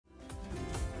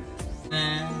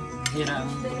Hira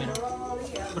ang camera.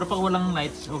 Pero pag walang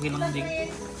lights, okay lang din.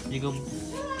 Digo.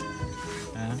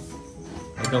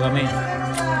 Ito kami.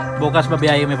 Bukas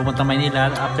babiyahe may pupuntang Manila.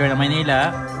 After na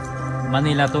Manila,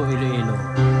 Manila to Iloilo.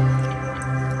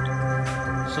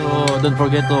 So don't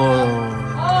forget to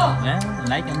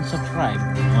like and subscribe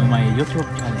on my YouTube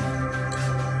channel.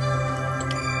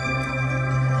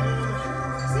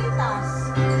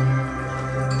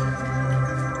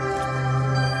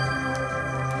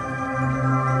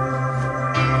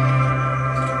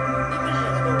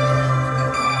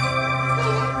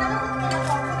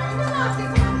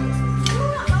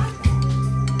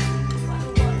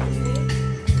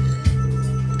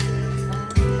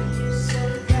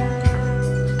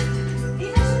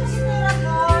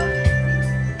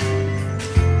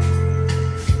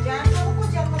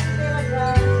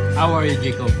 How are you,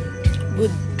 Jacob?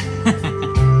 Good.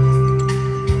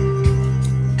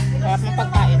 Sarap ng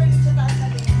pagkain.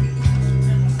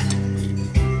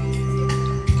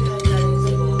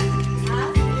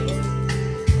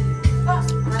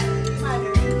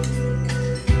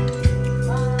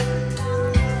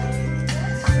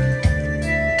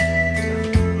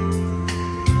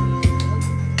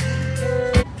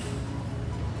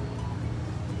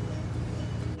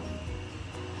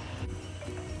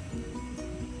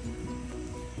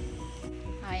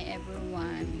 Hi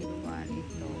everyone,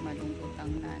 ito malungkot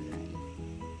ang nanay.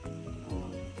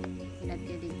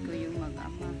 Pinatilig ko yung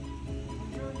mag-ama.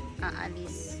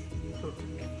 Aalis.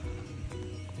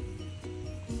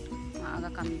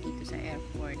 Maaga kami dito sa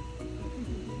airport.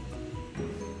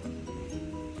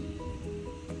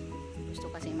 Gusto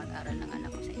kasi mag-aral ng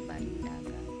anak ko sa ibang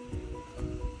dagat.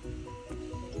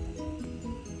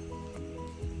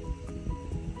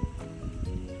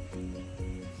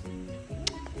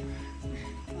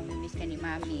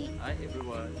 Mami. Hi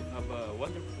everyone, have a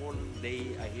wonderful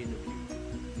day ahead of you.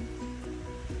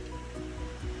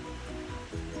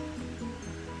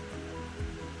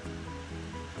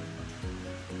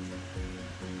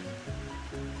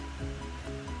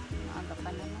 Maaga pa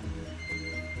naman.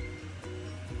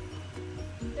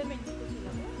 Dami dito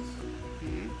sila ba?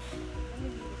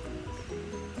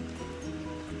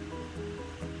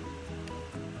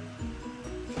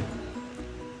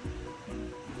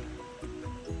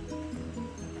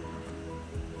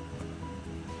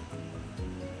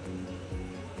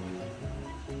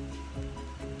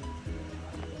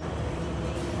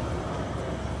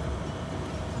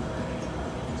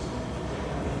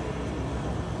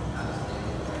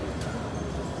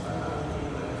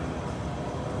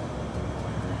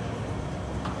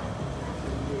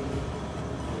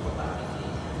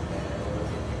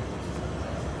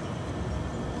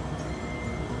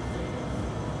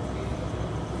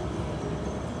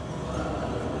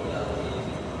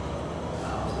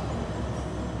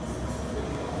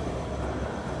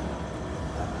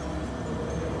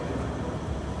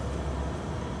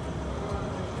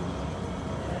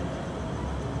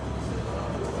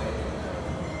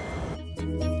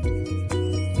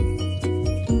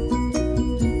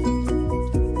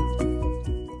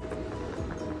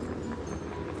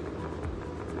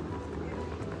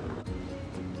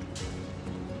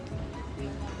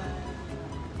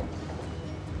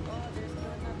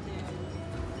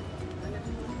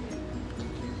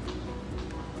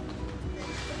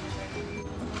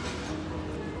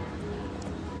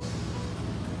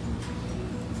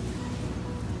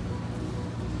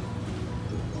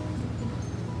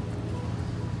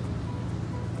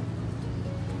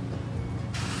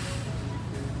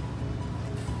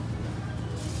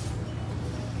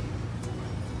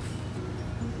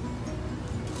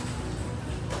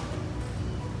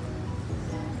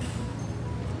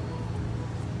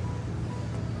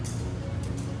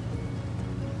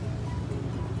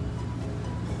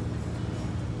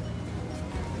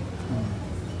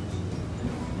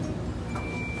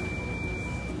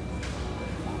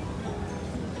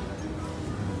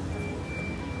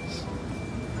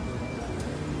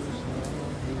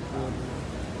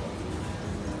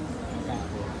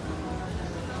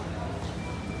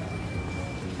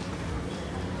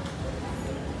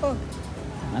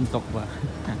 Antok ba?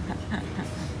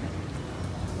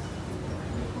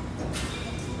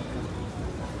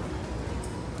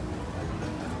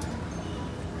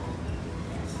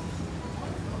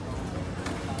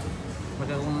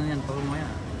 Magkakaroon na yan, pag umaya.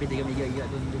 Pwede kami iga-iga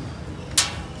doon.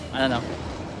 Ano na?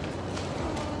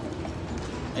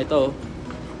 Ito,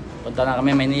 punta na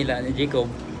kami Manila ni Jacob.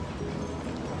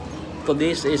 So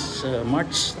this is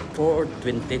March 4,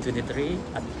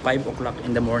 2023 at 5 o'clock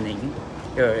in the morning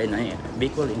here in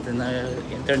Bicol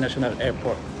International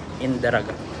Airport in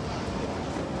Daraga.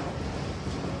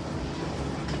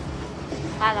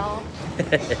 Hello.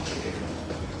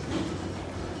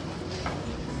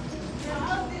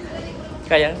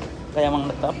 Kaya? Kaya mang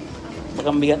laptop?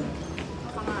 Bakang bigat?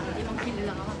 Mga 5 kilo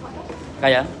lang ako.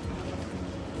 Kaya?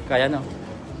 Kaya no?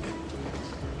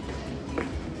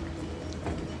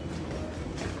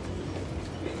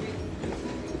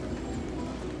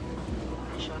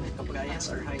 And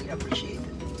compliance are highly appreciated.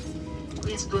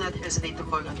 Please do not hesitate to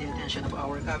call on the attention of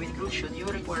our cabin crew should you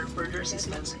require further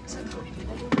assistance.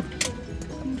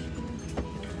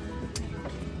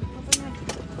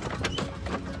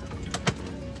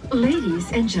 Ladies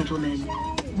and gentlemen,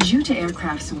 due to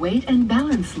aircraft's weight and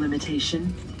balance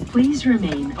limitation, please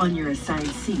remain on your assigned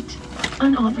seat.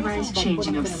 Unauthorized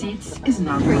changing of seats is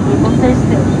not Tables are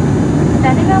still.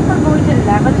 Standing up or going to the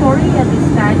lavatory at this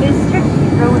time is strictly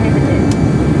prohibited.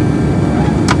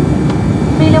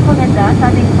 Bilang maganda sa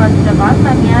ating paglabas,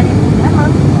 nangyari po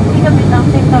lamang ikabit ang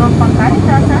sektorong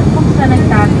pangkalitasan kung saan ang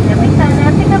daming gamitan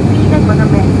at ikabit ang mga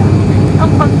mesa.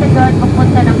 Ang pagtagal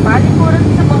papunta ng palikuran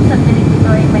sa buong satelit ito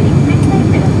ay mahigpit na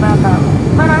ipinagbabaw.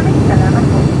 Maraming salamat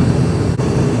po.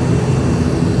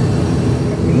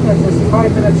 Venus is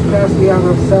 5 minutes past the hour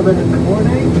of 7 in the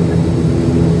morning.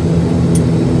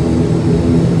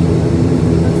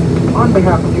 On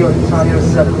behalf of your entire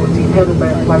 714 headed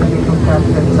by Flight Control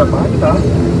Captain Zabata,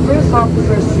 First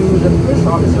Officer Sue and First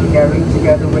Officer Gary,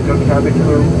 together with your cabin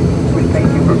crew, we thank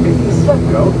you for making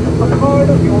Centro a part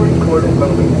of your recorded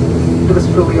moments. It was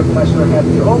truly a pleasure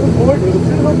having you all aboard and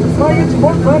to look to fly into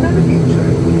more fun in the future.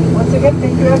 Once again,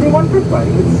 thank you everyone for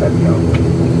flying with Centro.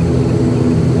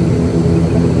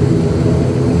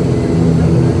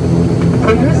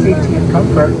 For your safety and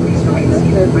comfort, please remain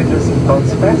seated with your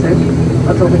seatbelts fastened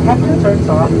until the captain turns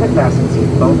off the fasten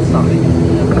seatbelt sign.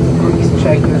 Please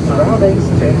check your surroundings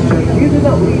to ensure you do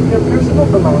not leave your personal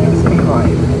belongings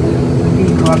behind. Be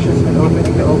cautious when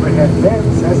opening the overhead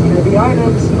vents as heavy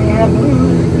items may have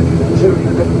moved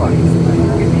during the flight.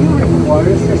 If you require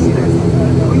assistance,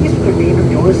 please remain on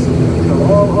your seat until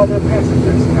all other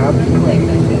passengers have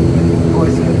departed.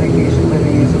 Voice communication with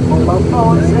the use of mobile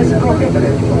phones is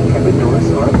prohibited when cabin doors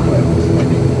are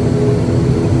closed.